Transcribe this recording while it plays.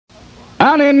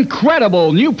An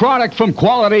incredible new product from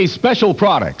Quality Special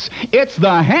Products. It's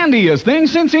the handiest thing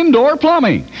since indoor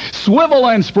plumbing. Swivel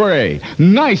and Spray.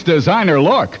 Nice designer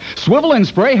look. Swivel and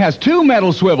Spray has 2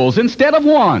 metal swivels instead of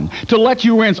 1 to let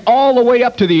you rinse all the way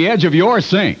up to the edge of your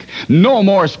sink. No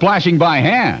more splashing by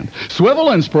hand. Swivel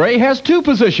and Spray has 2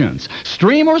 positions,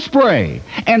 stream or spray,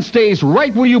 and stays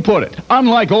right where you put it,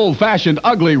 unlike old-fashioned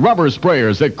ugly rubber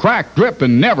sprayers that crack, drip,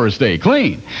 and never stay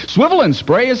clean. Swivel and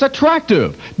Spray is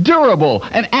attractive, durable,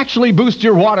 and actually boost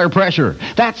your water pressure.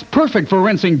 That's perfect for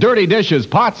rinsing dirty dishes,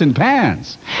 pots, and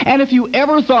pans. And if you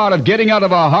ever thought of getting out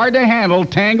of a hard-to-handle,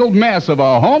 tangled mess of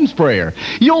a home sprayer,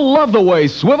 you'll love the way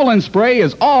Swivel and Spray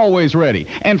is always ready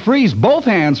and frees both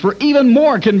hands for even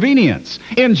more convenience.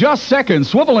 In just seconds,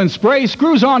 Swivel and Spray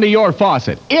screws onto your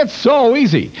faucet. It's so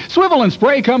easy. Swivel and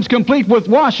Spray comes complete with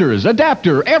washers,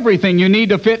 adapter, everything you need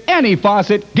to fit any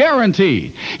faucet,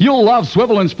 guaranteed. You'll love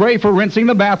Swivel and Spray for rinsing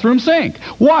the bathroom sink,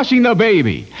 washing the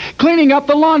baby, cleaning up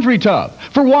the laundry tub,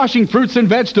 for washing fruits and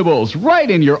vegetables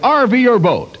right in your RV or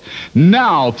boat.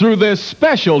 Now, through this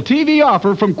special TV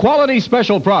offer from Quality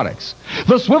Special Products,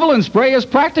 the Swivel and Spray is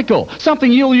practical,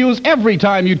 something you'll use every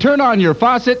time you turn on your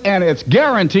faucet, and it's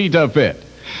guaranteed to fit.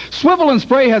 Swivel and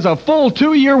Spray has a full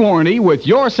 2-year warranty with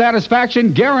your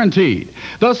satisfaction guaranteed.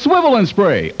 The Swivel and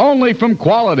Spray, only from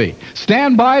Quality.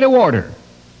 Stand by to order.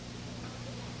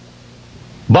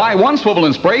 Buy 1 Swivel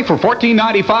and Spray for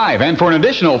 $14.95, and for an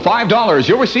additional $5,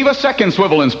 you'll receive a second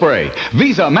Swivel and Spray.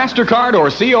 Visa, MasterCard,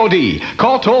 or COD.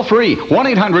 Call toll-free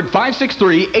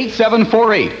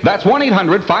 1-800-563-8748. That's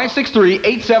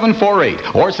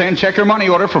 1-800-563-8748. Or send check or money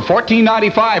order for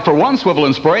 $14.95 for 1 Swivel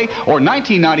and Spray, or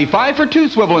 $19.95 for 2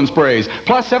 Swivel and Sprays,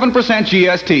 plus 7%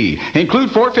 GST. Include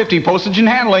 $4.50 postage and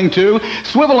handling to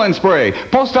Swivel and Spray,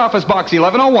 Post Office Box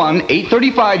 1101,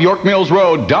 835 York Mills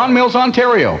Road, Don Mills,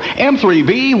 Ontario,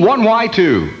 M3B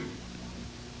 1Y2.